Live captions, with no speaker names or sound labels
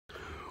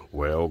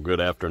Well, good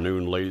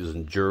afternoon, ladies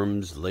and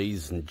germs,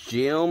 ladies and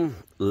Jim,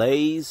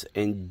 lays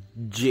and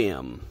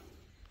Jim.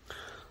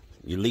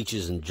 You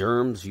leeches and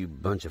germs, you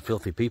bunch of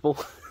filthy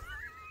people.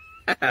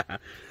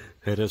 That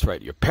is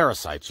right, you're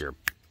parasites, you're...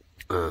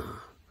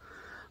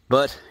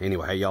 But,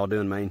 anyway, how y'all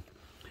doing, man?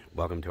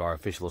 Welcome to our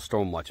official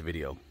Stormwatch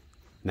video.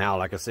 Now,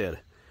 like I said,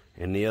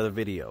 in the other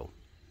video,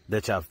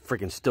 that I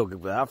forgot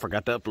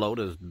to upload,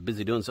 I was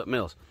busy doing something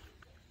else.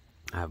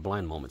 I have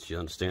blind moments, you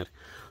understand?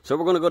 So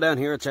we're going to go down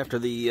here, it's after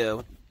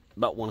the...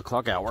 about 1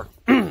 o'clock hour.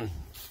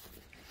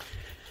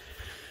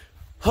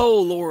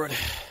 Oh Lord.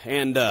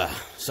 And not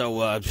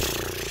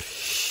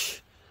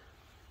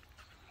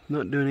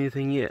doing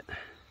anything yet.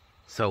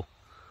 So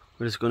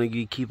we're just going to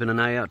be keeping an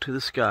eye out to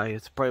the sky.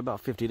 It's probably about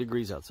 50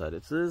 degrees outside.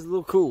 It's a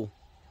little cool.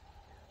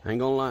 I ain't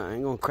gonna lie, I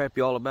ain't gonna crap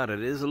you all about it.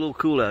 It is a little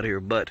cool out here,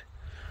 but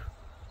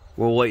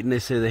we're waiting. They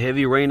say the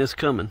heavy rain is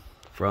coming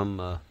from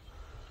the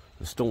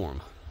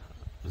storm.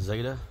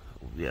 Zeta?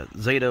 Yeah,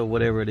 Zeta,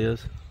 whatever it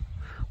is.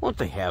 Won't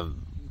they have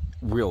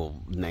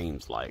real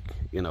names like,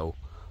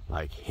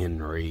 like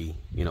Henry,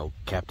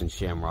 Captain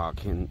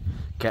Shamrock, and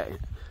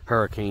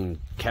Hurricane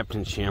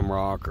Captain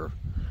Shamrock, or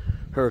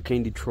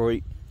Hurricane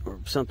Detroit, or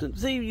something?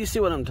 See, you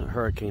see what I'm talking?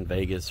 Hurricane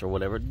Vegas, or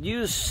whatever.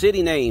 Use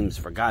city names,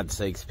 for God's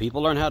sakes.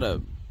 People learn how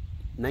to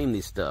name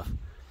these stuff.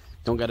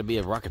 Don't got to be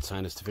a rocket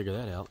scientist to figure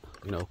that out.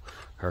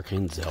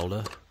 Hurricane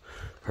Zelda,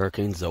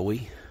 Hurricane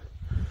Zoe,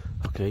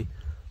 okay,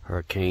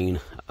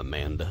 Hurricane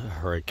Amanda,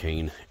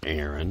 Hurricane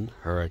Aaron,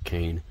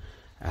 Hurricane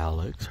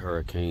Alex,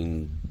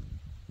 Hurricane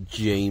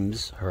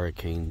James,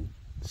 Hurricane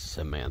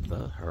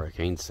Samantha,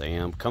 Hurricane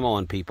Sam. Come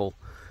on, people.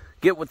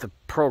 Get with the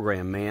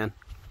program, man.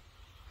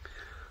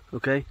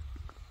 Okay?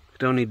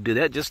 Don't need to do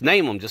that. Just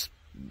name them. Just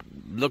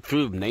look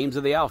through names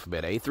of the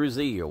alphabet, A through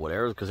Z or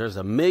whatever, because there's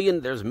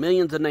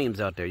millions of names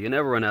out there. You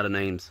never run out of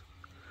names.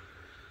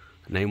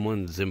 Name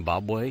one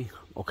Zimbabwe.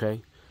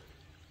 Okay?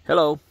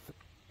 Hello.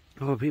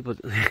 Oh, people.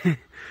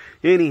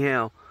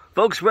 Anyhow.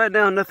 Folks, right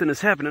now nothing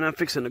is happening. I'm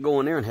fixing to go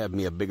in there and have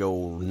me a big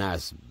old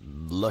nice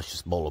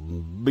luscious bowl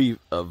of beef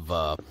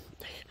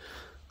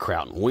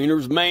kraut and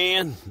wieners,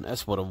 man.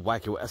 That's what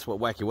wacky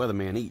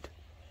weatherman eat.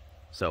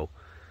 So,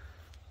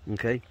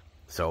 okay.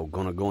 So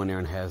gonna go in there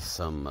and have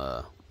some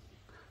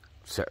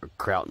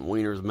kraut and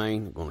wieners,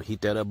 man. Gonna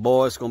heat that up,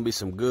 boy. It's gonna be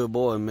some good,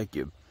 boy, and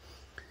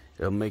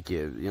it'll make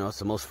you, it's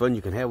the most fun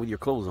you can have with your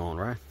clothes on,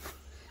 right?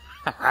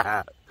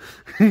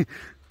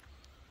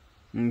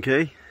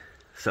 Okay.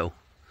 So,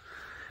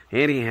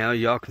 anyhow,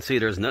 y'all can see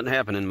there's nothing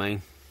happening,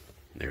 man.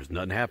 There's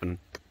nothing happening.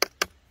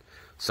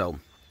 So,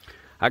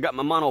 I got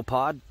my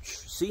monopod,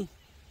 see?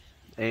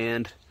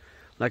 And,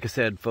 like I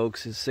said,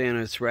 folks, it's saying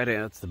it's right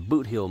out, it's the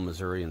Boot Hill,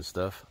 Missouri and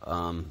stuff.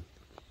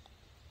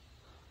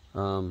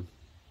 Almost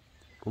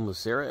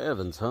Sarah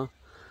Evans, huh?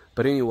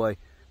 But anyway,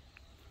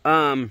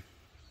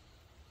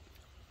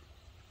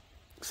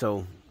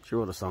 so, she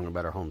wrote a song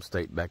about her home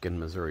state back in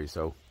Missouri,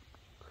 so.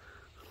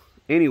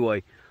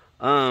 Anyway,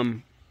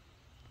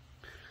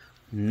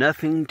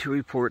 nothing to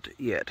report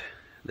yet,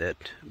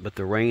 but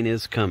the rain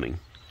is coming,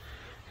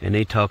 and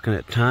they talking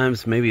at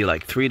times maybe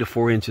like 3 to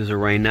 4 inches of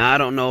rain. Now I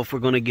don't know if we're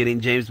going to get any,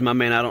 James, my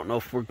man. I don't know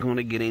if we're going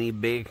to get any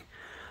big.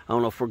 I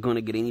don't know if we're going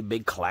to get any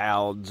big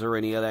clouds or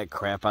any of that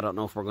crap. I don't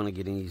know if we're going to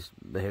get any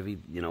heavy,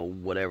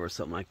 whatever,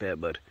 something like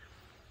that. But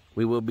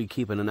we will be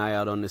keeping an eye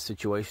out on this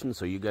situation.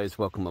 So you guys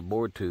welcome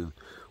aboard to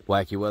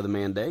Wacky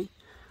Weatherman Day.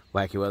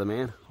 Wacky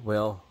Weatherman.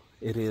 Well,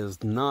 it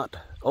is not.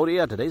 Oh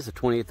yeah, today's the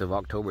 28th of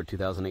October,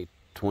 2008.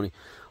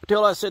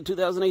 Until I said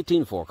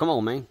 2018 for. Come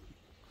on, man.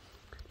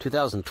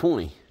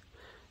 2020.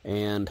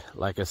 And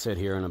like I said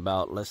here, in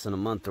about less than a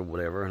month or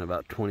whatever, in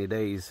about 20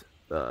 days,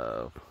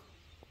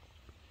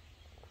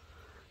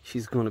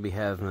 she's going to be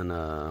having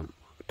a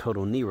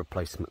total knee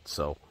replacement.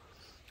 So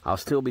I'll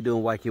still be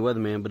doing Wacky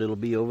Weatherman, but it'll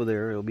be over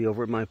there. It'll be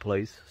over at my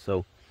place.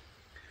 So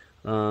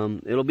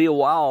it'll be a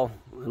while.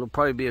 It'll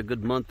probably be a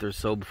good month or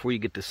so before you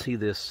get to see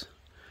this.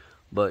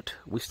 But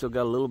we still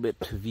got a little bit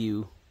to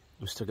view.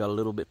 We still got a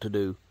little bit to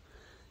do.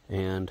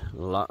 And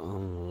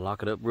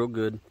lock it up real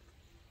good.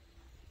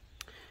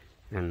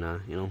 And,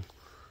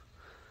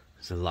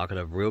 so lock it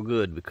up real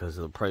good, because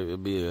it'll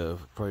be a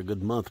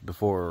good month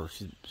before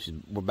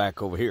we're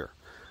back over here.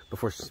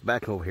 Before she's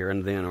back over here,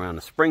 and then around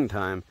the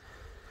springtime,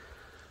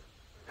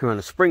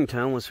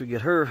 once we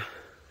get her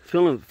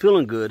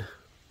feeling good,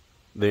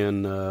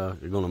 then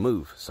you're going to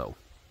move. So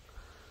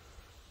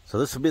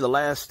this will be the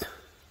last,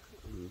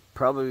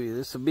 about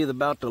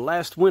the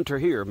last winter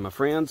here, my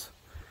friends.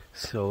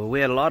 So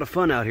we had a lot of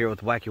fun out here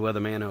with Wacky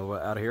Weatherman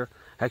out here.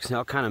 Actually,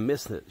 I'll kind of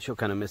miss it. She'll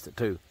kind of miss it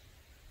too.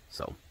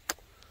 So,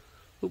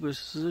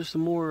 is there some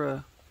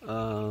more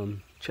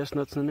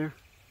chestnuts in there?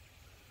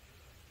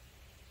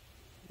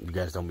 You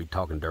guys don't be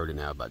talking dirty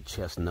now about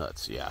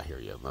chestnuts. Yeah, I hear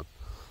you.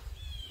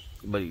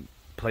 But he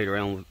played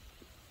around with,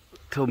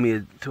 told me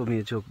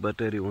a joke about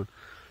that one.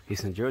 He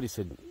said, Jared, he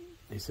said,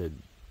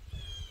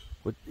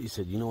 what? He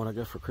said, you know what I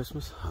got for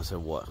Christmas? I said,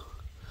 what?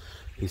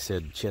 He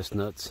said,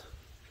 chestnuts.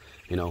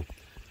 And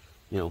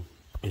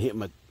hit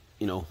my,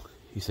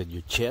 he said,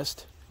 your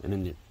chest, and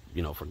then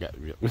you know, forget.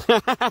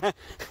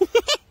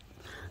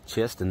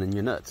 Chest and then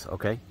your nuts,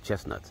 okay?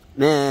 Chestnuts.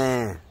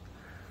 Nah.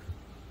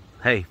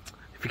 Hey,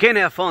 if you can't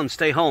have fun,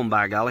 stay home,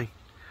 by golly.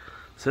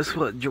 So this is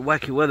what your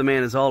Wacky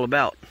Weatherman is all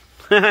about.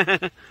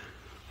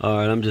 All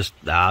right, I'm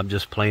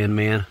just playing,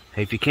 man.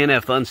 Hey, if you can't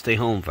have fun, stay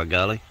home, for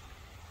golly.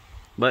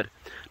 But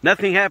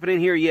nothing happening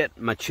here yet.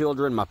 My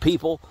children, my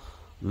people,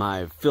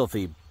 my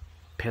filthy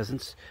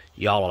peasants,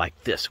 y'all are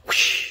like this.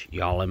 Whoosh,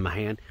 y'all in my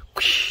hand.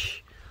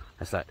 Whoosh.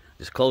 That's like,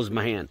 just close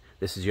my hand.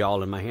 This is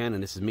y'all in my hand,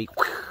 and this is me.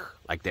 Whoosh,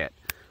 like that.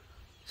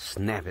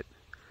 Snap it.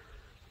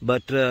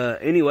 But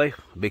anyway,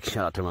 big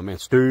shout out to my man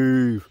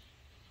Steve.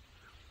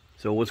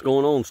 So what's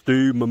going on,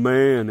 Steve, my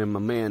man, and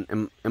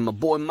my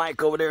boy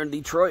Mike over there in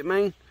Detroit,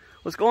 man?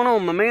 What's going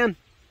on, my man?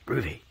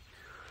 Groovy.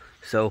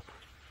 So,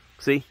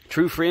 see,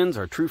 true friends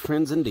are true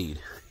friends indeed.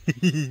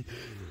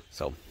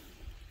 So,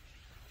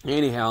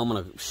 anyhow, I'm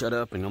gonna shut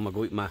up and I'm gonna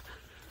go eat my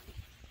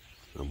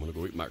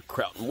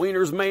kraut and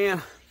wieners,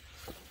 man.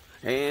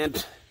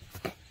 And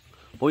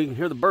boy, you can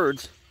hear the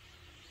birds.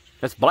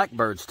 That's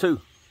blackbirds too.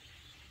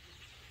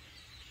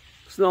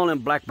 Listen to all them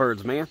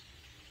blackbirds, man.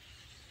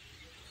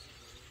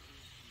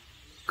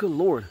 Good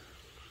Lord.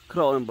 Look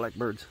at all them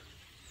blackbirds.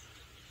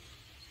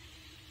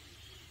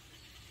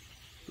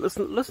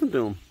 Listen to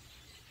them.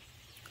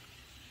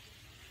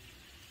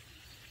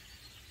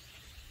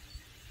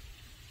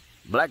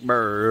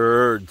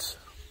 Blackbirds.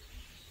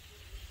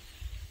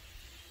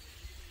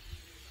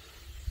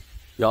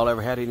 Y'all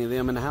ever had any of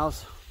them in the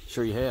house?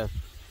 Sure you have.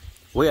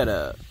 We had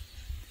a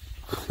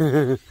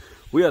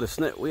we had a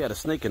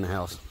snake in the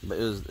house, but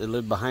it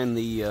lived behind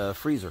the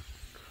freezer.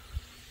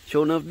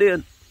 Sure enough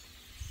did.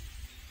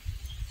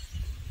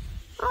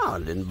 Oh,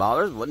 it didn't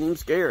bother us. Wasn't even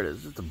scared. It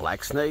was just a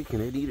black snake,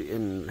 and it'd eat it,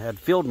 and had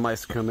field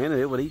mice come in,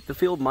 and it would eat the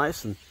field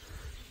mice, and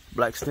the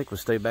black snake would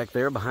stay back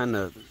there behind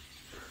the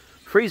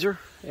freezer,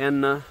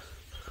 and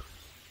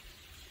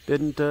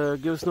didn't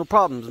give us no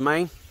problems,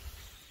 man.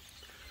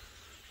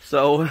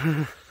 So,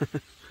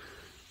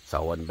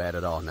 so it wasn't bad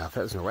at all. Now, if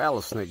that was a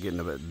rattlesnake getting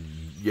a bit,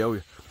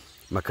 yo,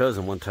 my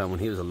cousin one time when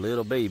he was a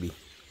little baby,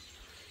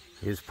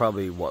 he was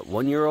probably what,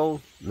 1 year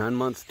old, 9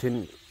 months,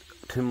 10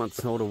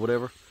 months old or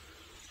whatever.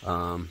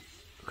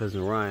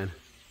 Cousin Ryan,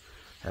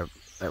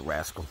 that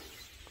rascal.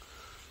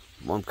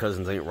 Mom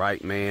cousins ain't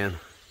right, man.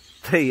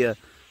 They a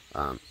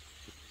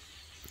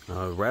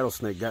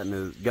rattlesnake got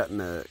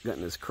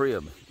in his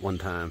crib one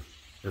time.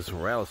 There's a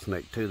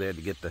rattlesnake too. They had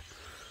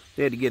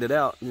to get it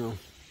out, you know.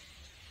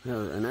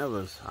 And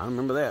I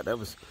remember that. That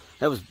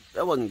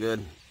wasn't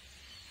good.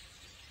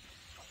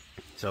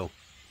 So,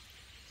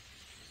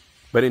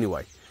 but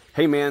anyway,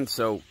 hey man,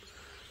 so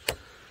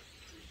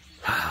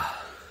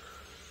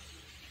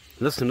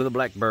listen to the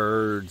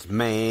blackbirds,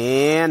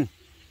 man.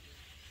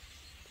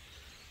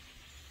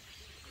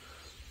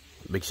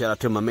 Big shout out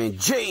to my man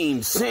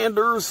James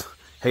Sanders.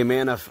 Hey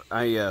man,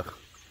 I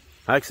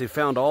actually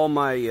found all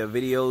my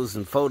videos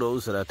and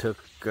photos that I took,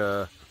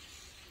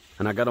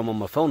 and I got them on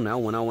my phone now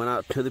when I went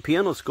out to the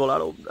piano school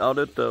out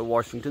at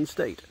Washington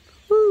State.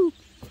 Woo!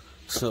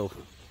 So,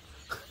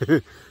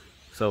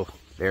 so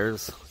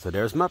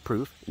there's my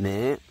proof.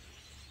 Nah.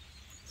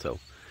 So,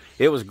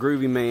 it was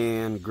groovy,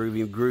 man.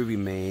 Groovy,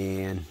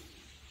 man.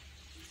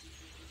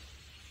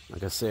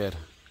 Like I said,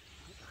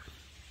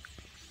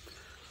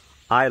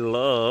 I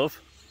love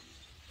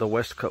the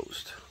West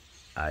Coast.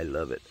 I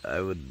love it.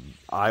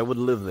 I would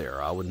live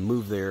there. I would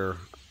move there.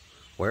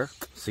 Where?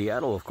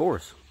 Seattle, of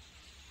course.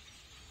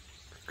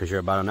 Because you're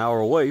about an hour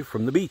away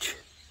from the beach.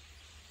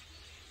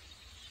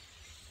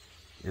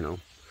 You know,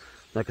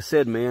 like I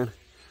said, man,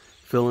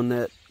 feeling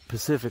that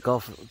Pacific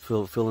off,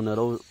 feeling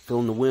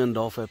the wind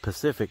off that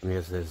Pacific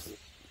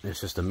it's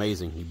just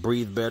amazing. You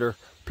breathe better.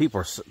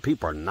 People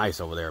are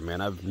nice over there, man.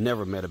 I've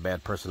never met a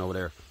bad person over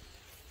there.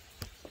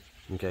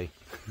 Okay.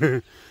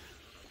 I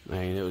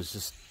mean, it was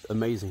just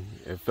amazing.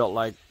 It felt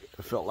like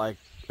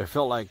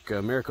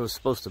America was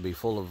supposed to be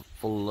full of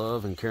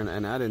love and care,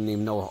 and I didn't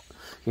even know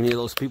any of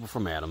those people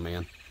from Adam,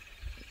 man.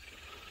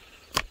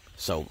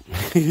 So,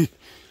 you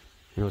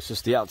know, it's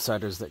just the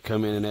outsiders that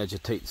come in and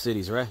agitate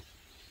cities, right?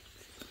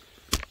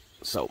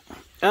 So,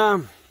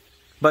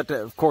 but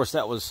of course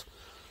that was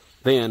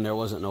then. There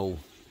wasn't no,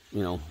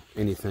 you know,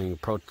 anything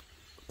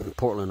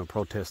Portland or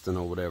protesting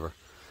or whatever.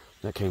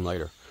 That came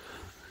later.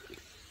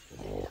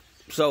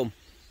 So,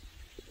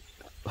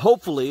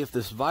 hopefully, if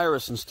this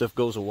virus and stuff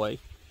goes away,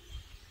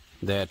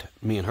 that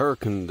me and her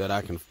that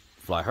I can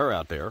fly her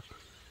out there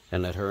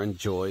and let her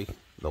enjoy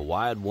the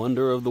wide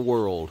wonder of the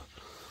world.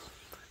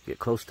 Get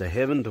close to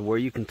heaven to where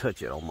you can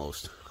touch it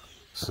almost.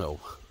 So,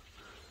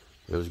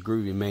 it was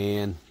groovy,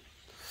 man.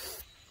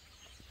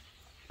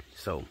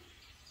 So,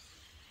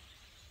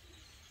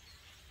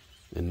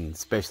 and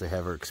especially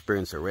have her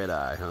experience a red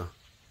eye, huh?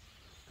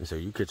 And so,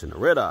 you catching a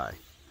red eye?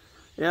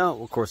 Yeah,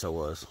 well, of course I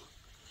was.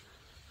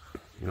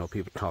 You know,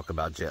 people talk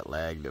about jet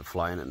lag, that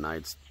flying at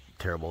night's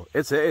terrible.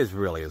 It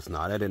really is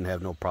not. I didn't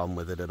have no problem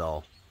with it at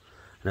all.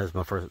 And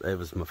it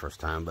was my first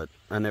time, but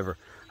I never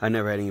had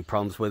any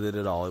problems with it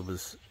at all. It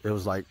was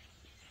like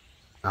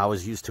I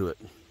was used to it.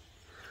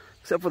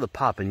 Except for the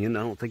popping. I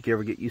don't think you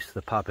ever get used to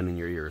the popping in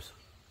your ears.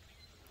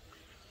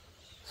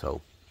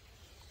 So,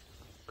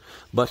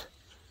 but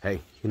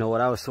hey, you know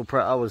what? I was so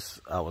proud. I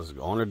was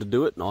honored to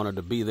do it, and honored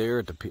to be there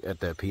at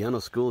the Piano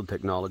School of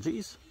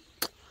Technologies,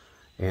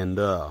 and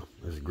it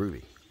was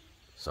groovy.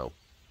 So,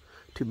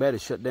 too bad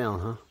it shut down,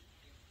 huh?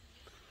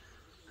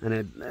 And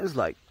it was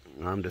like,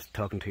 I'm just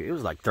talking to you, it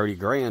was like 30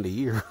 grand a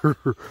year, and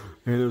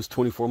it was a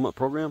 24-month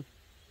program.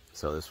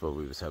 So that's what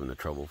we was having the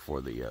trouble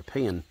for the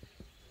paying,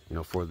 you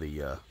know, for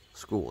the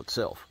school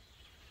itself.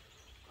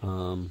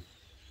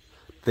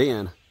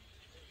 Then.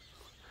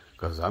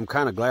 Because I'm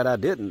kind of glad I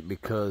didn't,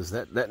 because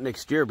that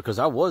next year, because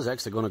I was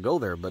actually going to go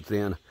there, but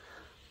then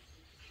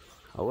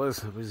I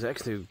was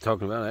actually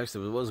talking about, I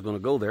actually was going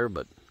to go there,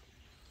 but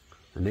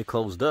and they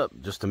closed up.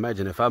 Just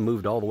imagine if I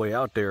moved all the way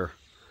out there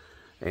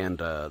and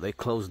they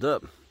closed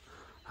up,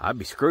 I'd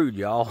be screwed,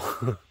 y'all.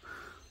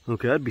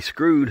 Okay, I'd be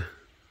screwed,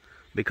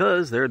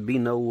 because there'd be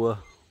no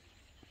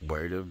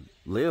where to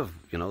live.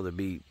 You know,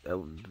 it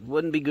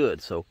wouldn't be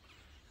good. So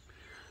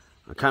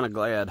I'm kind of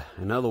glad.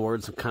 In other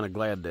words, I'm kind of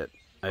glad that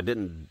I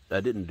didn't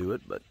do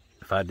it, but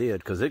if I did,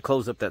 because it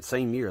closed up that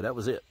same year, that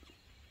was it.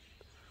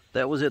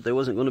 That was it. There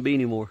wasn't going to be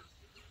any more.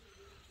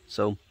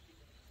 So,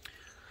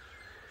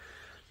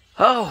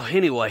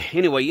 anyway,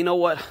 you know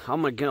what?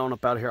 I'm going to get on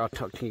up out of here. I'll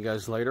talk to you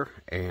guys later,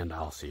 and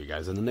I'll see you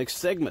guys in the next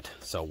segment.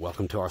 So,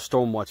 welcome to our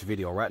Stormwatch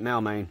video right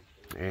now, man.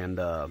 And,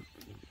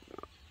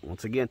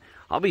 once again,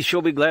 I'll be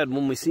sure be glad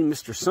when we see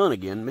Mr. Sun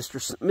again.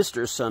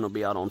 Mr. Sun will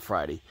be out on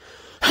Friday.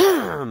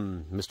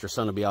 Mr.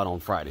 Sun will be out on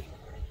Friday.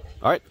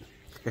 All right?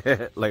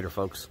 Later,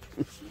 folks.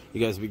 You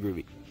guys be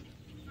groovy.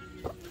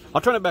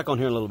 I'll turn it back on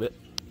here in a little bit.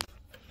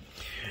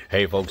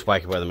 Hey, folks,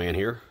 Wacky Weatherman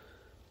here.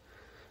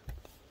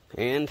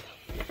 And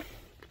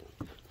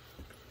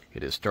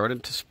it has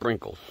started to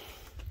sprinkle.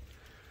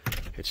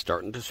 It's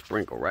starting to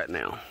sprinkle right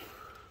now.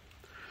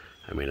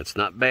 I mean, it's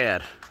not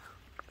bad.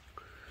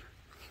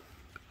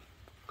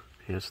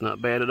 It's not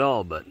bad at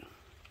all, but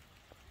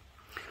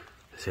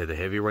they say the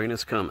heavy rain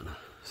is coming.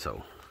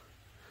 So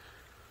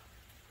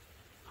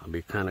I'll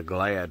be kind of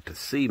glad to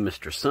see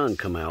Mr. Sun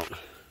come out.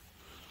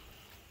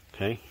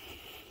 Okay,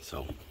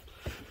 so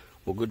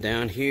we'll go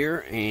down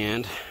here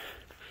and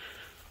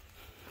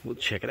we'll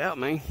check it out,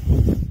 man.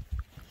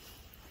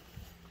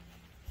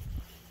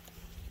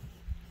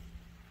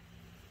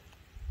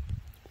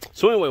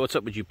 So anyway, what's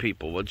up with you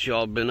people? What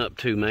y'all been up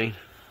to, man?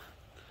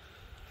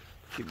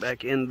 Get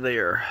back in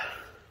there.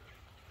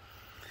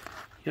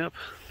 Yep,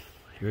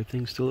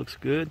 everything still looks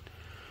good.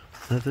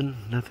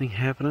 Nothing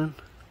happening.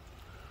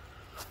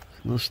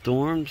 No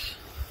storms.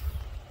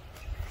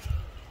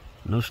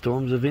 No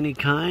storms of any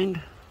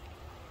kind.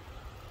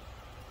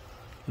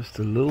 Just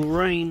a little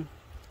rain.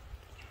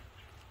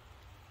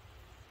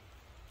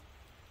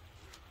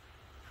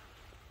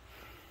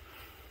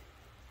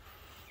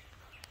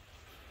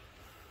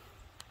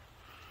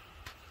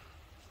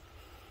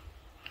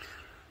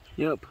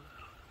 Yep,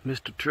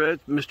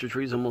 Mr.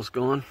 Tree's almost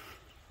gone.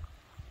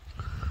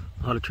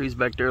 A lot of trees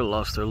back there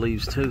lost their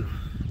leaves too.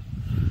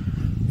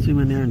 Zoom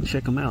in there and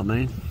check them out,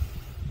 man.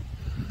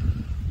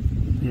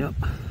 Yep,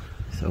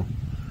 so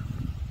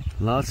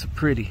a lot of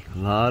pretty.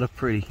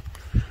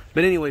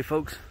 But anyway,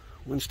 folks,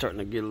 wind's starting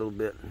to get a little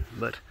bit.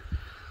 But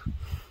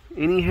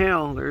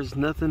anyhow, there's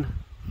nothing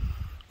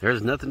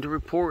to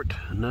report.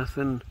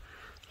 Nothing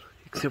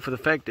except for the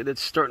fact that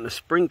it's starting to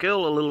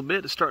sprinkle a little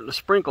bit. It's starting to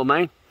sprinkle,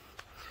 man.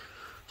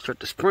 Start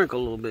to sprinkle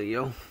a little bit,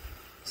 yo.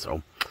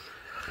 So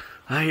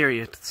I hear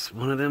you. It's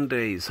one of them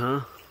days,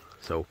 huh?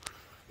 So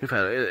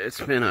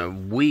it's been a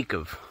week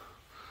of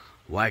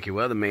Wacky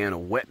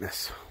Weatherman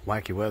wetness.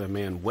 Wacky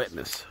Weatherman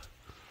wetness.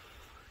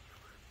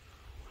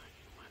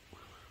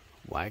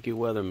 Wacky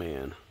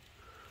Weatherman.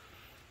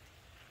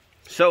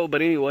 So,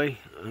 but anyway,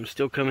 I'm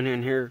still coming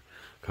in here.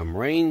 Come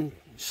rain,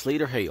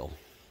 sleet, or hail.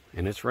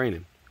 And it's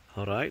raining.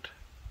 Alright?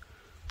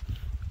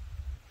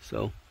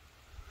 So,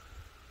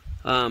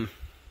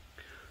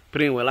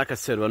 but anyway, like I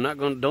said,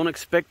 don't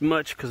expect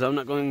much, because I'm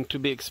not going to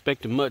be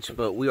expecting much,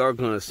 but we are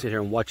going to sit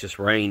here and watch this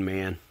rain,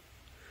 man.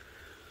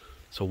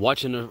 So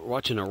watching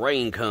the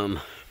rain come.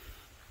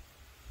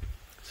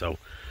 So,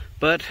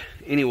 but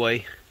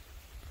anyway,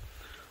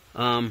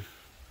 like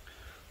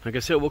I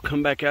said, we'll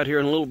come back out here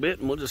in a little bit,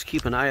 and we'll just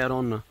keep an eye out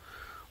on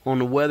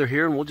the weather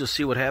here, and we'll just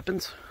see what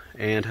happens.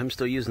 And I'm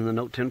still using the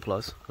Note 10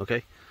 Plus,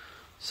 okay?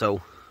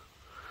 So,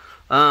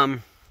 but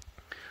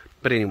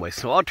anyway,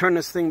 so I'll turn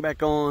this thing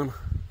back on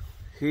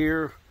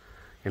here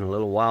in a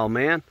little while,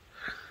 man.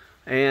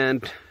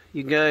 And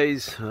you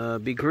guys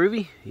be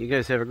groovy. You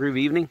guys have a groovy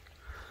evening.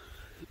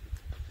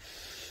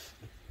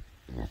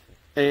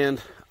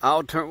 And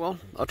I'll turn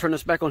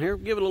this back on here,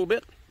 give it a little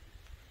bit,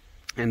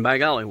 and by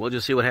golly, we'll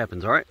just see what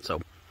happens. All right,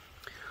 so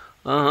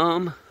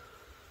oh,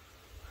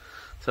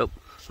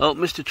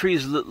 Mr.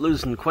 Tree's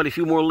losing quite a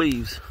few more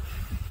leaves.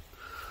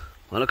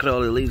 Well, look at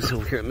all the leaves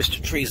over here.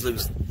 Mr. Tree's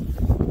losing.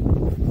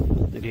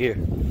 Look here.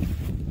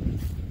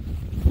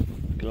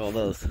 Look at all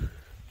those.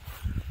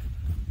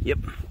 Yep.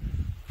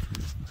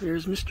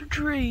 There's Mr.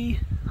 Tree.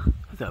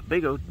 That's a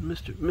big old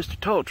Mr.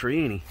 Tall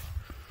Tree, ain't he?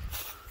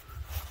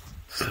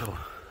 So,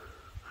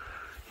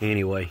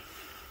 anyway.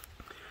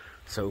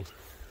 So,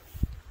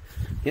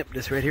 yep,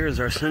 this right here is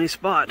our sunny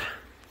spot.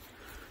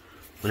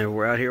 Whenever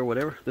we're out here,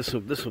 whatever, this will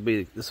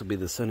be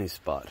the sunny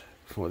spot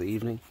for the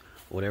evening,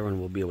 whatever, and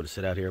we'll be able to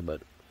sit out here.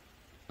 But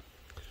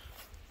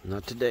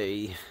not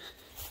today.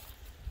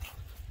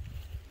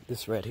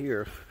 This right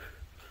here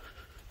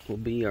will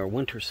be our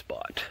winter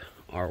spot,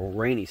 our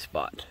rainy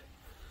spot.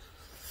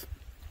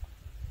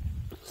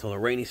 So the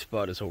rainy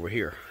spot is over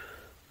here.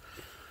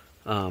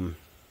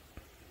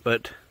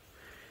 But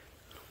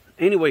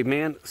anyway,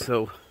 man,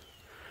 so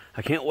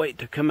I can't wait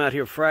to come out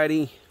here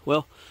Friday.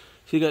 Well,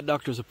 she got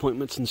doctor's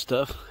appointments and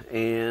stuff,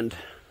 and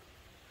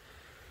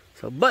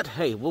so, but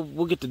hey,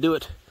 we'll get to do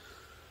it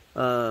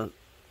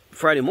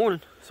Friday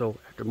morning. So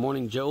after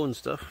morning Joe and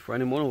stuff,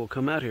 Friday morning we'll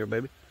come out here,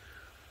 baby.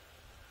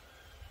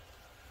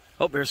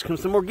 Oh, there's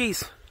comes some more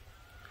geese.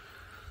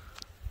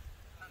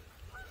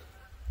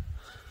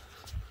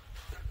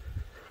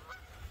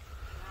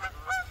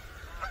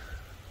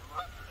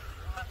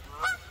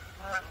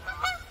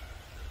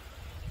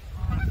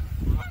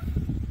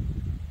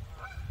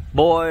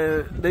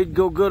 Boy, they'd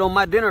go good on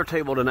my dinner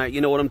table tonight. You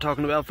know what I'm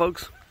talking about,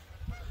 folks?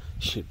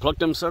 Shoot, pluck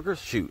them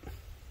suckers. Shoot.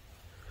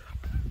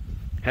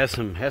 Has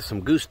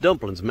some goose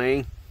dumplings,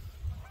 man.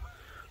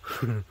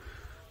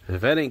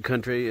 If that ain't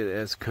country,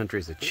 that's country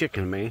as a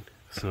chicken, man.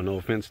 So no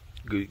offense,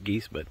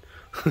 geese, but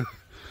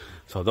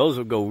so those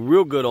will go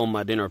real good on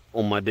my dinner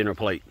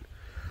plate.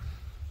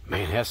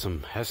 Man, has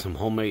some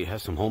homemade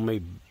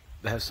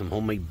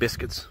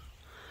biscuits.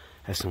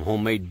 Has some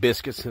homemade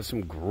biscuits. Has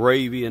some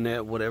gravy in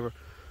that, whatever.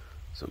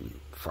 Some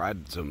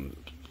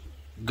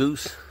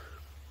goose.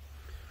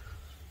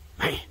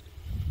 Man.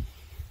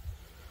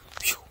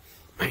 Whew,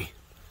 man.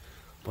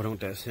 Boy, don't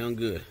that sound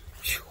good.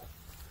 Whew.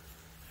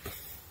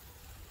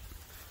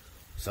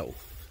 So,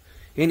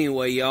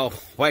 anyway, y'all,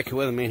 Wacky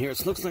Weatherman here.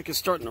 It looks like it's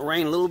starting to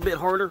rain a little bit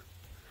harder.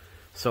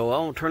 So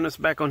I'll turn this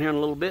back on here in a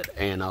little bit,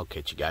 and I'll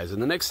catch you guys in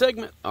the next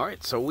segment. All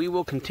right, so we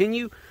will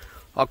continue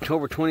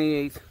October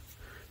 28th,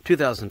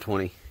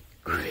 2020.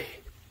 All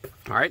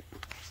right.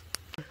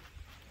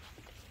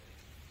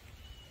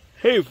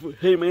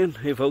 Hey man,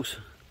 hey folks,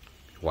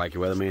 Wacky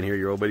Weatherman here,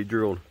 your old buddy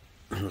Drilled.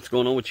 What's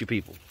going on with you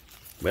people?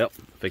 Well,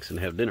 fixing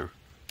to have dinner.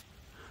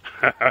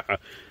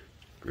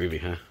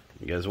 Groovy, huh?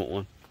 You guys want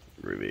one?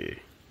 Groovy.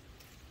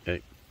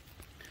 Okay.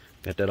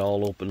 Got that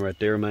all open right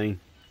there, man.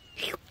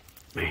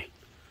 Man,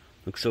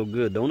 looks so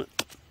good, don't it?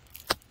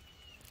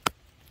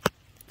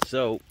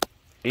 So,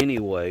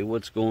 anyway,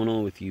 what's going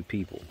on with you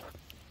people?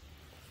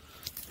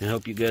 I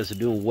hope you guys are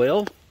doing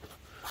well.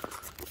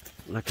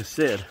 Like I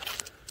said,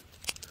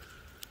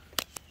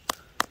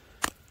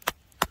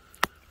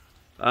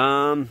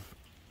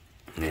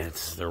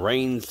 it's the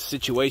rain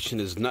situation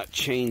has not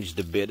changed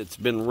a bit. It's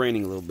been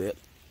raining a little bit.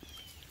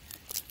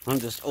 I'm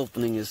just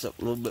opening this up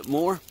a little bit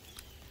more.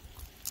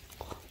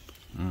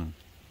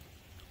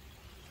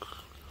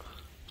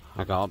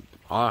 I ought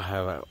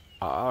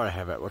to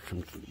have it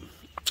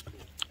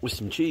with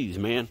some cheese,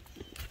 man.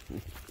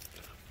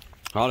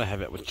 I ought to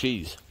have it with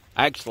cheese.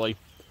 Actually,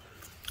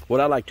 what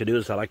I like to do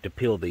is I like to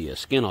peel the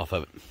skin off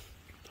of it.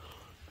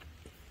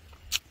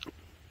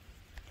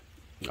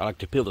 I like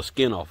to peel the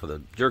skin off of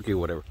the jerky or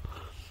whatever.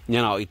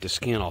 Then I'll eat the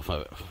skin off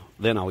of it.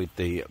 Then I'll eat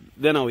the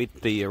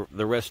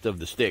rest of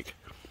the stick.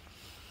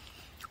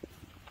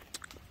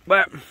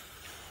 But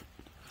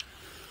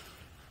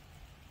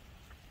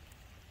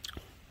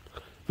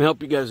I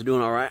hope you guys are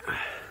doing all right.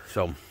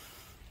 So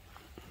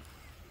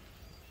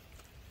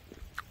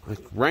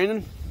it's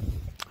raining.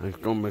 It's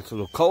going to be a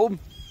little cold,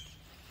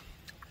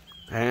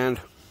 and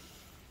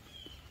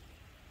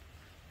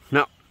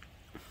no,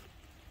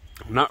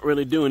 I'm not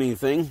really doing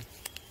anything.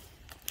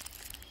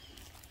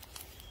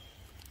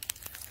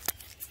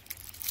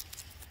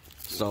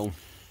 So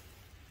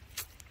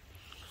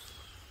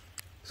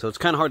it's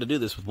kind of hard to do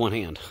this with one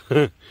hand.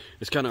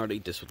 It's kind of hard to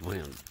eat this with one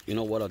hand. You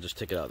know what? I'll just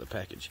take it out of the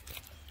package.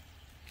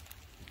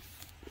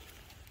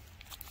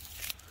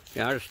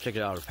 Yeah, I'll just take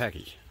it out of the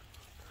package.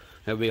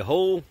 It'll be a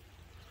whole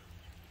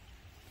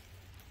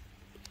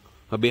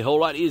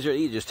lot easier to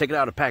eat. Just take it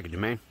out of the package,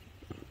 man.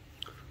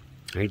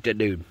 I ain't that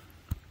dude.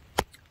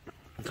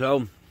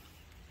 So,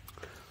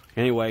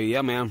 anyway,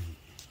 yeah, man.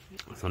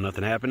 So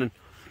nothing happening.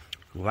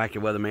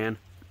 Wacky Weatherman.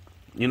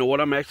 You know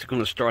what? I'm actually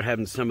going to start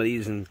having some of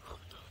these, and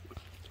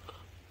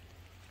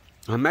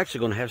I'm actually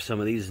going to have some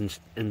of these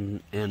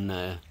in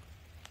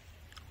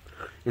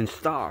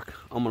stock.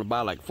 I'm going to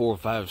buy like 4 or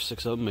 5,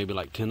 6 of them, maybe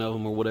like 10 of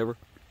them or whatever,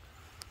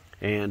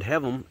 and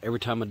have them every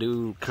time I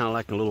do kind of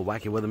like a little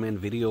Wacky Weatherman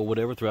video or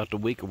whatever throughout the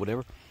week or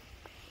whatever.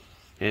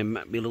 And it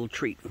might be a little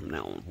treat from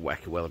now on,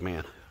 Wacky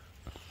Weatherman,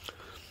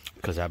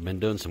 because I've been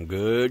doing some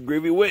good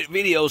groovy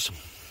videos.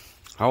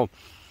 Oh,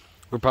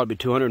 we're probably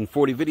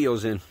 240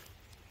 videos in.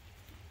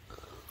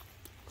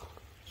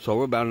 So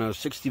we're about another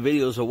 60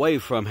 videos away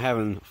from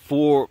having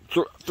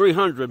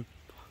 300,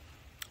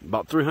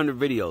 about 300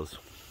 videos.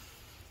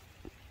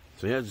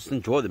 So yeah, just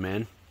enjoy them,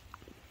 man.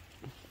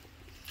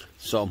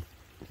 So,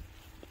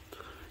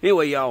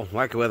 anyway, y'all,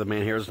 Wacky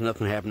Weatherman here. There's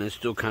nothing happening. It's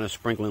still kind of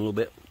sprinkling a little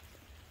bit.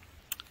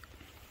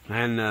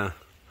 And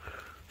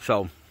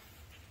so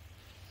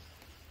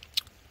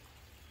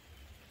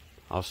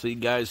I'll see you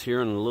guys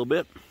here in a little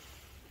bit.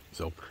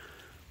 So,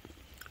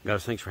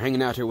 guys, thanks for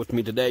hanging out here with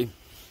me today.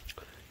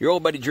 Your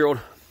old buddy Gerald,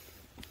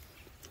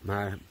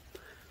 my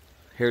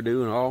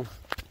hairdo and all.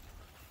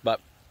 But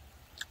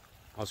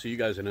I'll see you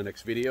guys in the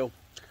next video.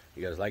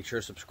 You guys like,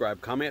 share,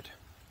 subscribe, comment.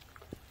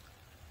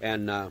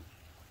 And man,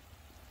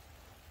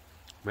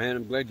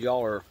 I'm glad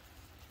you're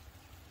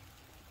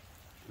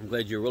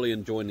really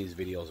enjoying these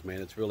videos,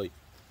 man. It's really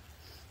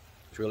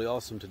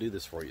awesome to do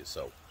this for you.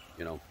 So,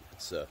 you know,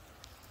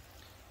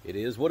 it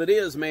is what it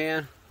is,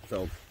 man.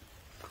 So,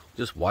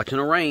 just watching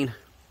the rain.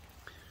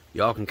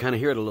 Y'all can kind of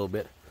hear it a little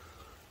bit.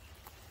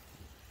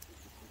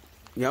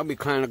 Y'all be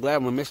kind of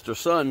glad when Mr.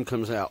 Sun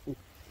comes out.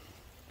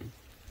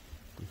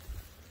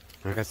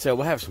 Like I said,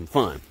 we'll have some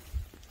fun.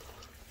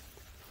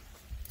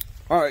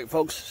 Alright,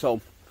 folks, so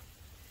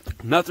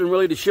nothing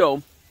really to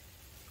show.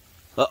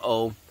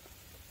 Uh-oh.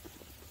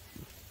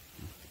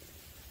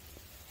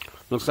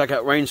 Looks like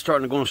that rain's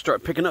going to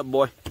start picking up,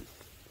 boy.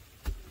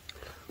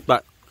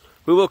 But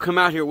we will come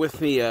out here with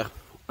the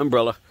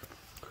umbrella.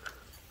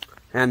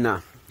 And,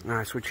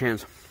 alright, switch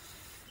hands.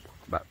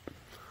 But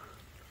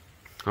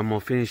I'm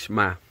going to finish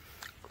my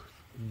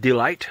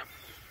delight.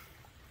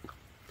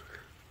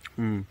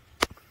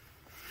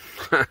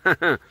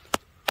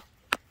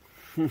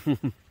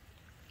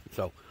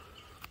 So,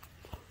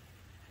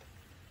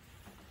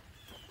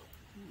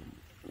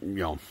 you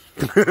know.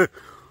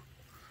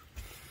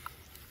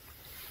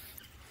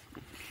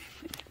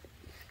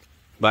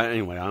 But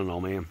anyway, I don't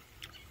know, man.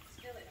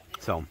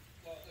 So,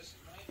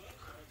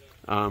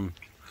 I'm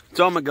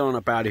going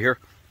up out of here,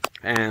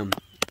 and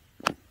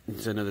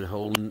it's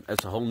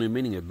that's a whole new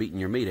meaning of beating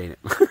your meat, ain't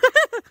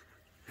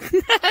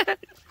it?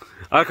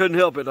 I couldn't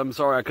help it. I'm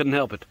sorry, I couldn't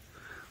help it.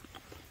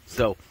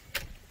 So,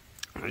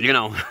 you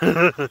know,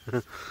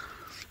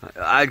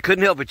 I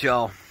couldn't help it,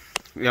 y'all.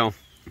 You know,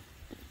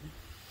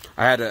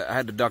 I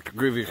had the Dr.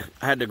 Groovy,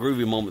 I had the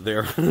groovy moment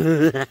there.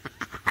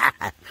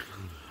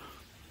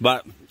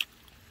 But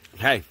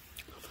hey,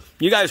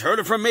 you guys heard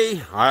it from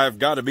me. I've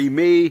got to be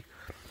me.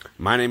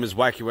 My name is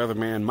Wacky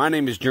Weatherman. My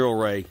name is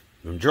Gerald Ray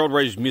from Gerald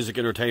Ray's Music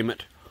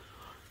Entertainment.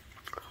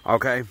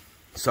 Okay,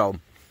 so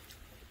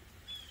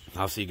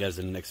I'll see you guys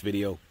in the next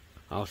video.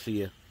 I'll see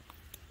you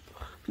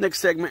next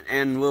segment,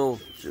 and we'll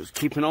just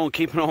keep it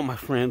on, my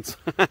friends.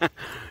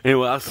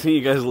 Anyway, I'll see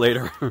you guys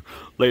later.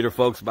 Later,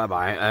 folks.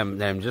 Bye-bye.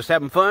 I'm just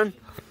having fun.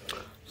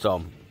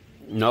 So,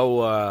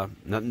 no,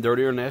 nothing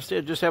dirty or nasty.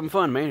 Just having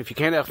fun, man. If you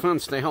can't have fun,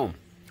 stay home.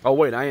 Oh,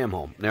 wait, I am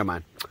home. Never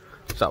mind.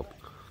 So,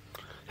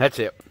 that's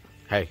it.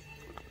 Hey,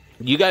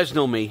 you guys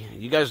know me.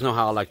 You guys know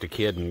how I like to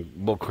kid and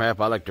bull crap.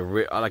 I like to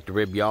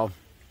rib y'all.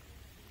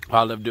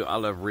 I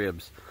love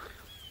ribs.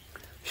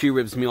 She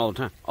ribs me all the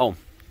time. Oh,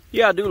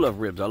 yeah, I do love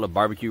ribs. I love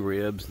barbecue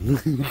ribs.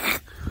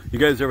 You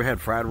guys ever had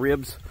fried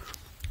ribs?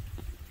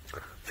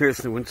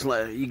 Seriously,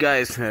 you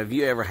guys, have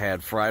you ever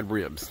had fried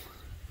ribs?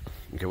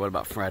 Okay, what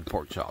about fried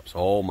pork chops?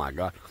 Oh my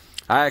God.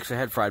 I actually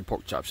had fried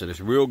pork chops, and it's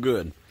real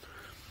good.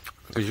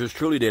 Because yours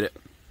truly did it.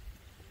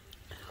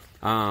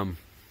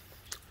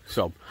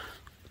 So,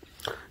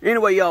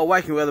 anyway, y'all,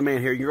 Wacky Weatherman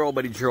here, your old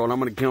buddy Gerald. I'm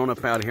going to get on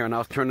up out of here, and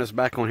I'll turn this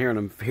back on here in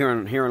a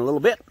little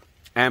bit.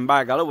 And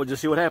by golly, we'll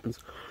just see what happens.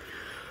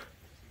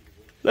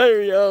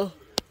 There you go.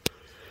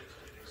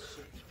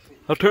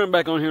 I'll turn it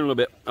back on here in a little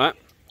bit. All right.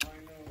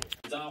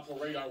 All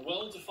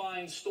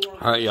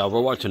right, y'all.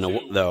 We're watching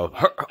the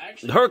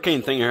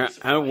hurricane thing here.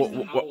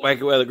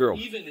 Wacky Weather Girl.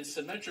 Even as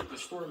symmetric the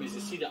storm is,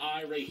 you see the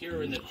eye right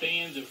here and the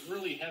band of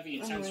really heavy,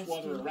 intense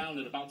weather around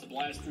it about to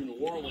blast through New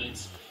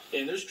Orleans.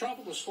 And there's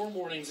tropical storm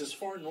warnings as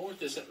far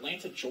north as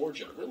Atlanta,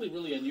 Georgia. Really,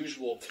 really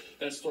unusual.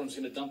 That storm's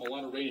going to dump a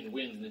lot of rain and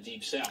wind in the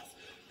deep south.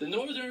 The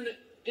northern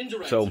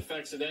indirect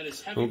effects of that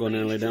is heavy. I'm going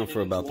to lay down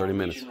for about 30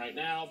 minutes. Right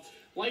now.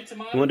 Light to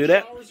You want to do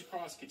that? Showers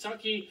across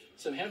Kentucky,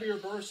 some heavier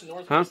bursts in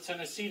northwest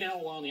Tennessee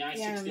now along the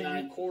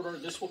I-69 corridor.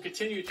 This will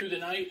continue through the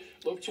night.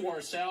 Look to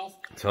our south.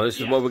 So this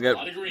is what we got. A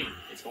lot of green.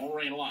 It's going to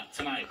rain a lot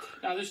tonight.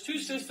 Now, there's two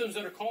systems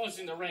that are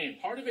causing the rain.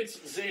 Part of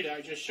it's Zeta,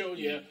 I just showed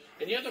you,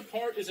 and the other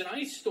part is an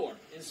ice storm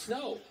and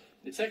snow.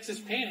 The Texas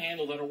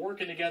Panhandle that are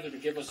working together to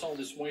give us all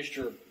this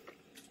moisture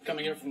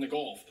coming in from the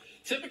Gulf.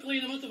 Typically,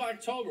 in the month of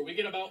October, we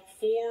get about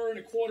 4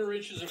 1/4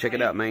 inches of rain. Check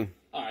it out, man.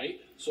 All right.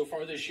 So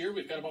far this year,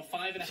 we've got about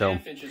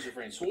 5.5 inches of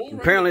rain. So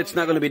apparently, it's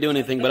not going to be doing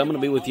anything, but I'm going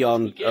to be with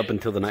y'all up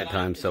until the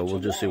nighttime, so we'll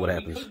just see what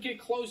happens. We could get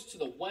close to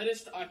the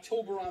wettest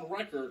October on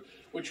record,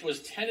 which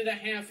was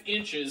 10.5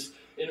 inches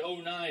in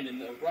 2009,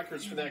 and the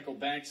records for that go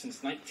back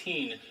since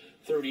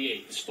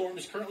 1938. The storm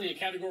is currently a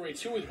Category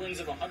 2 with winds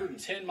of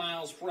 110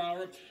 miles per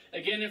hour.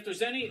 Again, if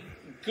there's any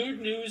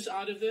good news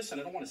out of this, and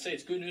I don't want to say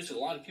it's good news because a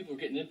lot of people are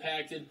getting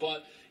impacted,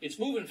 but it's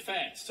moving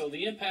fast. So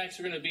the impacts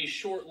are going to be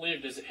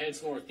short-lived as it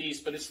heads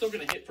northeast, but it's still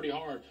going to hit pretty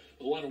hard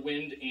with a lot of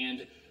wind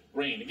and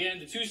rain. Again,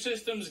 the two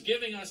systems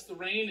giving us the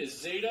rain is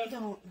Zeta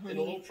and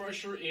the low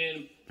pressure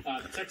in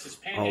the Texas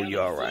Panhandle. Oh,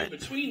 you're all right.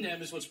 Between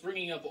them is what's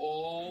bringing up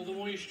all the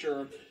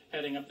moisture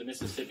heading up the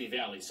Mississippi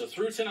Valley. So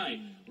through tonight,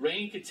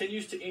 rain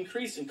continues to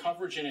increase in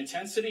coverage and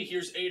intensity.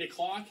 Here's 8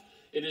 o'clock.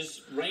 It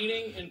is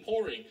raining and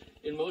pouring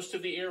in most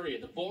of the area.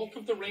 The bulk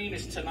of the rain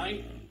is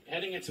tonight,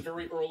 heading into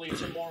very early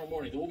tomorrow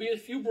morning. There will be a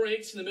few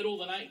breaks in the middle of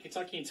the night in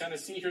Kentucky and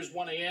Tennessee. Here's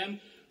 1 a.m.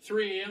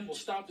 3 a.m. We'll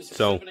stop this at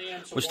 7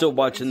 a.m. We're still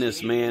watching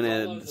this, man,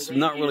 and it's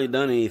not really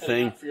done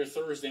anything. For your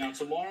Thursday. Now,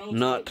 tomorrow,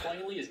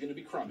 plainly, is going to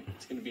be crummy.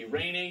 It's going to be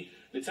raining.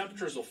 The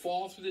temperatures will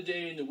fall through the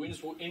day, and the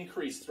winds will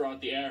increase throughout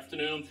the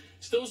afternoon.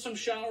 Still some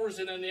showers,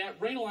 and then the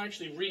rain will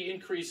actually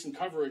re-increase in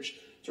coverage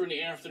during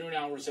the afternoon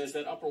hours as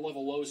that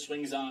upper-level low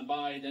swings on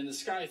by. And then the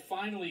sky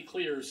finally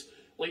clears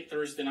late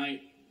Thursday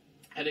night,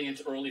 heading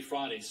into early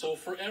Friday. So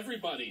for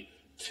everybody,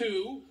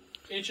 2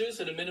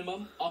 inches at a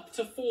minimum, up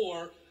to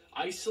 4.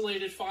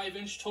 Isolated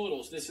 5-inch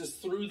totals. This is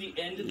through the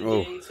end of the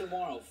day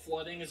tomorrow.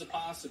 Flooding is a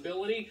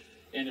possibility.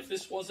 And if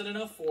this wasn't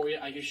enough for you,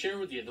 I can share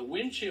with you the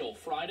wind chill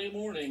Friday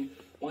morning,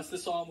 once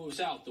this all moves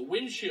out. The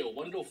wind chill,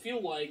 what it'll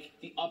feel like,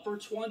 the upper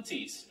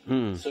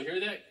 20s. So hear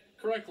that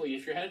correctly.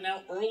 If you're heading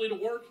out early to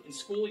work and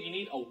school, you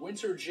need a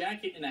winter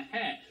jacket and a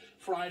hat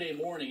Friday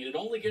morning. And it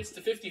only gets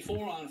to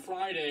 54 on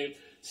Friday,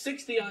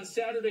 60 on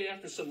Saturday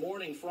after some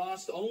morning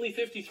frost, only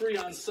 53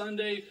 on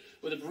Sunday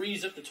with a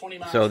breeze up to 20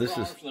 miles per hour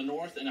from the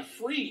north, and a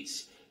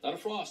freeze, not a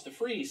frost, a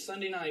freeze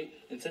Sunday night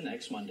into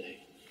next Monday.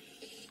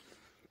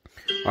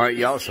 All right,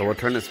 y'all, so we'll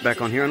turn this back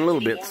on here in a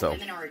little bit, so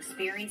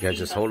you guys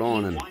just hold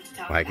on, and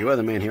Wacky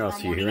Weatherman here, I'll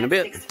see you here in a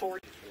bit.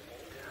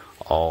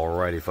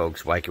 Alrighty,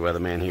 folks, Wacky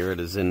Weatherman here. It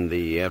is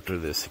after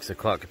the 6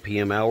 o'clock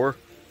p.m. hour,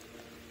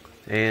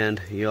 and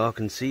y'all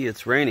can see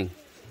it's raining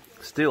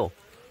still.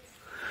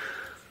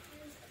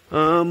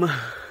 So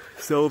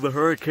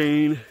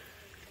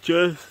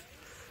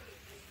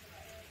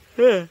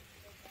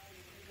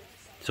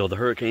the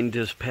hurricane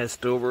just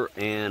passed over,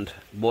 and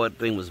boy, that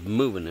thing was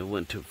moving. It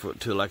went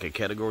to like a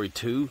category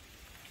 2,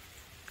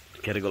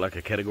 like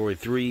a category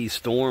 3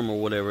 storm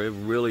or whatever. It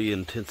really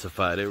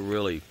intensified. It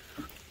really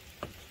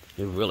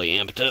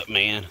amped up,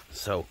 man.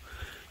 So,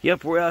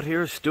 yep, we're out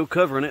here still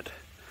covering it,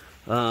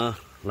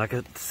 like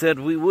I said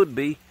we would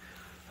be.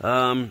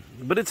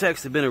 But it's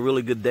actually been a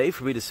really good day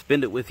for me to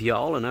spend it with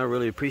y'all, and I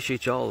really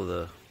appreciate y'all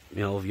of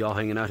y'all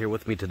hanging out here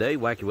with me today.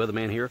 Wacky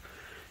Weatherman here.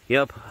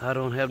 Yep, I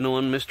don't have no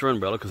Mr.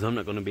 Umbrella because I'm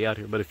not going to be out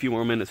here but a few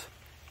more minutes.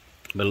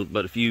 But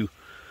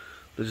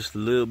just a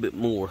little bit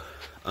more.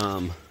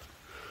 But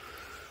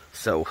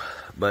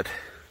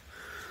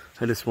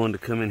I just wanted to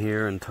come in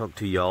here and talk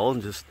to y'all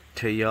and just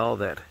tell y'all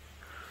that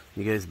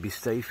you guys be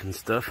safe and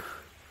stuff.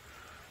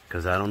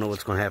 Because I don't know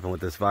what's going to happen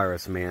with this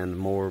virus, man.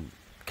 More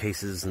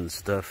cases and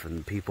stuff,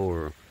 and people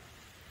are,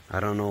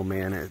 I don't know,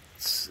 man.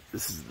 This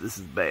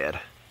is bad.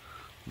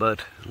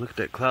 But look at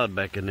that cloud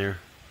back in there.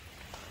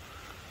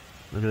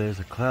 Look, there's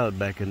a cloud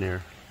back in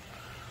there.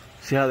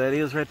 See how that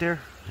is right there?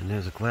 And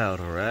there's a cloud,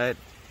 all right,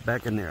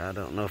 back in there. I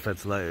don't know if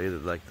that's like either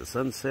like the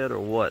sunset or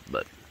what,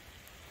 but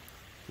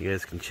you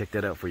guys can check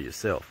that out for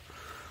yourself.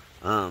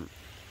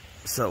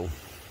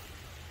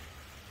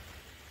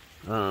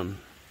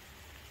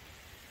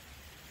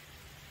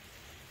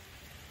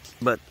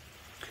 But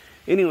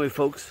anyway,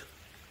 folks,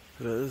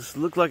 this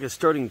looks like it's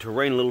starting to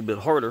rain a little bit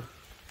harder.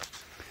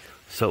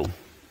 So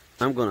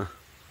I'm gonna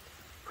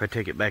try to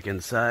take it back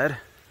inside.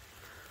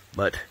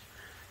 But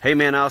hey,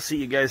 man, I'll see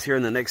you guys here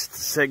in the next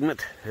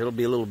segment. It'll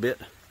be a little bit.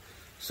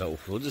 So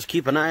we'll just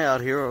keep an eye out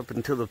here up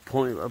until the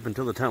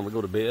time we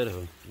go to bed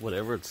or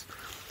whatever. It's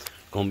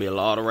gonna be a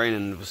lot of rain,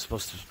 and we're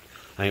supposed to.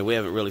 I mean, we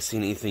haven't really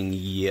seen anything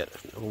yet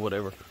or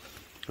whatever.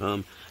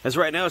 As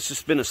right now, it's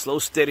just been a slow,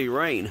 steady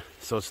rain,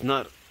 so it's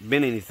not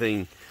been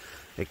anything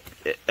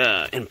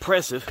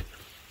impressive.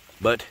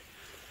 But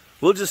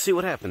we'll just see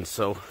what happens.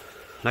 So,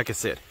 like I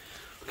said,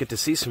 we'll get to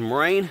see some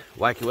rain.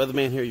 Wacky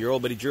Weatherman here, your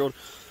old buddy Gerald,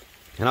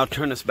 and I'll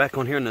turn this back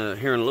on here in a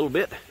little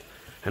bit,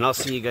 and I'll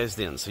see you guys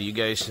then. So you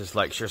guys just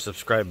like, share,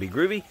 subscribe, be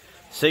groovy,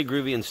 say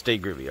groovy, and stay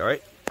groovy. All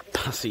right.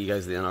 I'll see you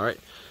guys then. All right.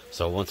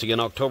 So once again,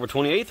 October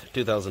 28th,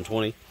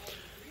 2020.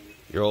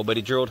 Your old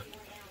buddy Gerald,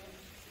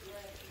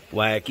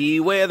 Wacky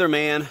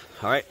Weatherman.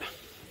 All right.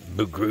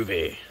 Be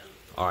groovy.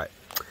 All right.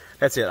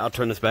 That's it. I'll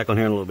turn this back on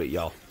here in a little bit,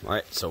 y'all. All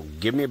right. So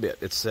give me a bit.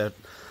 It's like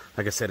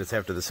I said, it's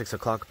after the 6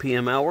 o'clock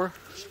p.m. hour.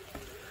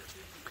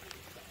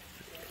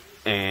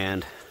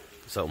 And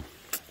so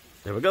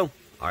there we go.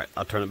 All right.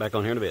 I'll turn it back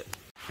on here in a bit.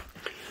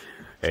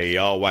 Hey,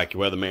 y'all. Wacky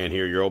Weatherman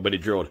here. Your old buddy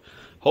Gerald.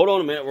 Hold on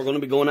a minute. We're going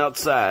to be going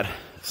outside.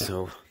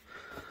 So,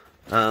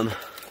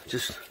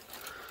 just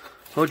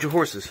hold your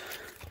horses.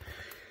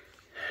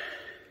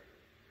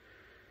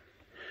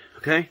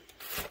 Okay?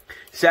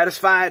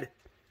 Satisfied?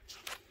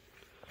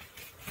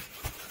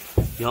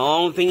 The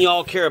only thing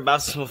y'all care about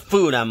is some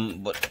food,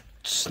 what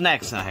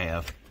snacks I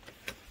have.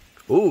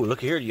 Ooh,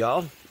 look here,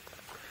 y'all.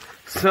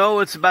 So,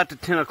 it's about the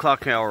 10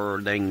 o'clock hour,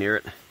 or dang near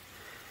it.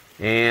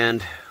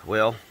 And,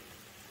 well,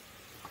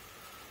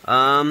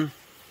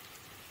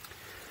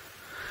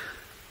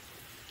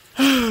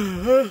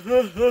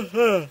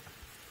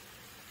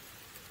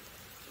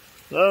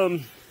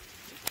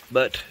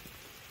 But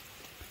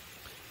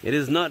it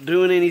is not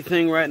doing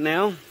anything right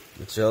now.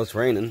 It's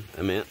raining,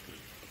 I meant.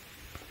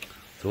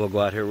 So we'll go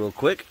out here real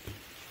quick.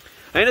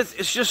 And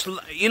it's just,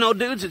 you know,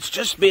 dudes, it's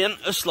just been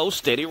a slow,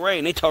 steady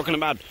rain. They talking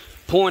about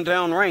pouring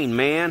down rain,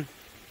 man.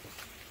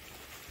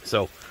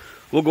 So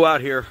we'll go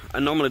out here. I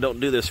normally don't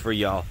do this for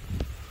y'all,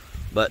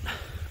 but,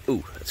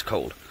 ooh, it's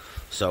cold.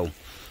 So,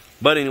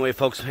 but anyway,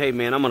 folks, hey,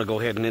 man, I'm going to go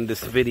ahead and end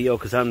this video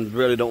because I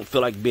really don't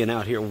feel like being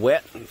out here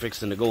wet. I'm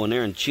fixing to go in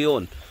there and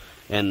chill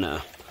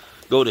and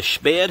go to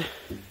bed.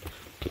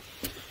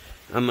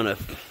 I'm going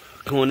to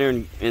go in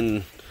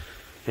there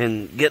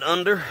and get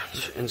under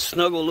and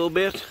snuggle a little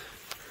bit.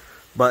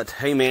 But,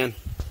 hey, man,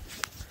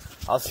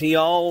 I'll see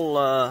y'all,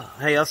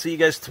 I'll see you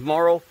guys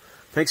tomorrow.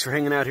 Thanks for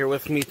hanging out here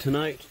with me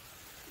tonight.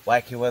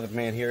 Wacky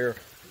Weatherman here,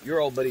 your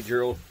old buddy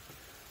Gerald.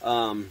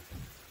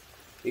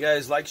 You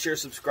guys like, share,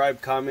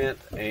 subscribe, comment,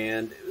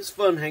 and it was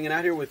fun hanging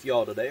out here with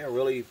y'all today. I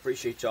really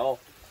appreciate y'all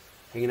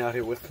hanging out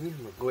here with me.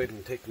 I'm going to go ahead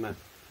and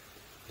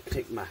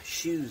take my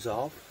shoes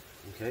off,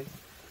 okay,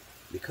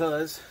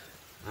 because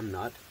I'm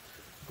not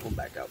going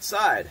back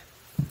outside.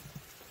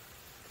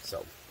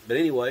 So, but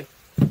anyway,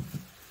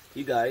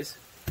 you guys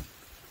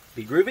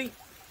be groovy,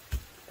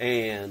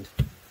 and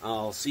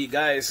I'll see you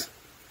guys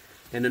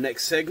in the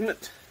next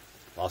segment.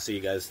 I'll see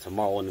you guys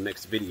tomorrow in the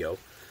next video.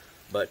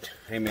 But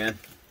hey, man,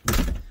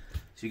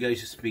 so you guys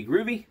just be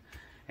groovy,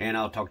 and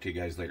I'll talk to you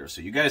guys later.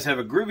 So you guys have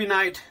a groovy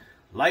night.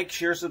 Like,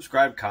 share,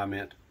 subscribe,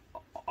 comment.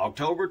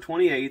 October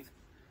 28th,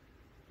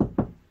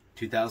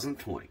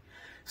 2020.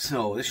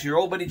 So this is your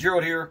old buddy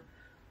Gerald here.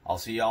 I'll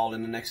see y'all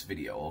in the next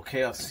video.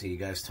 Okay, I'll see you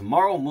guys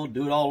tomorrow, and we'll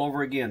do it all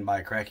over again.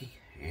 Bye, Cracky.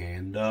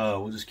 And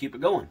we'll just keep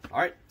it going. All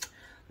right.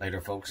 Later,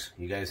 folks.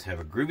 You guys have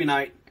a groovy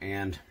night.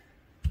 And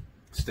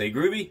stay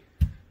groovy,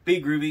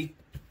 be groovy,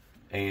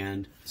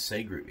 and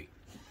stay groovy.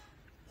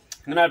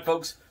 Good night,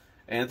 folks.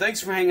 And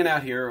thanks for hanging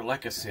out here.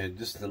 Like I said,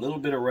 just a little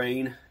bit of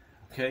rain.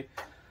 Okay.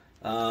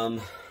 One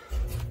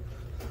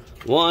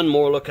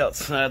more look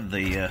outside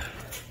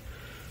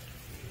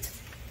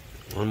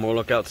one more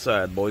look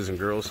outside, boys and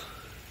girls.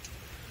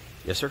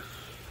 Yes, sir.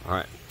 All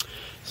right.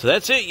 So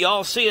that's it.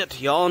 Y'all see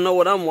it. Y'all know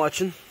what I'm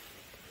watching.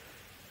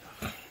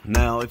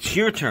 Now, it's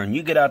your turn.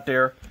 You get out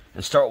there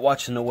and start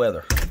watching the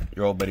weather.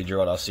 Your old buddy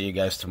Gerald. I'll see you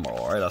guys tomorrow.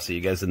 All right? I'll see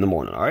you guys in the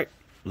morning. All right?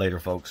 Later,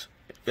 folks.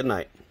 Good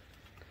night.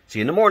 See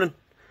you in the morning.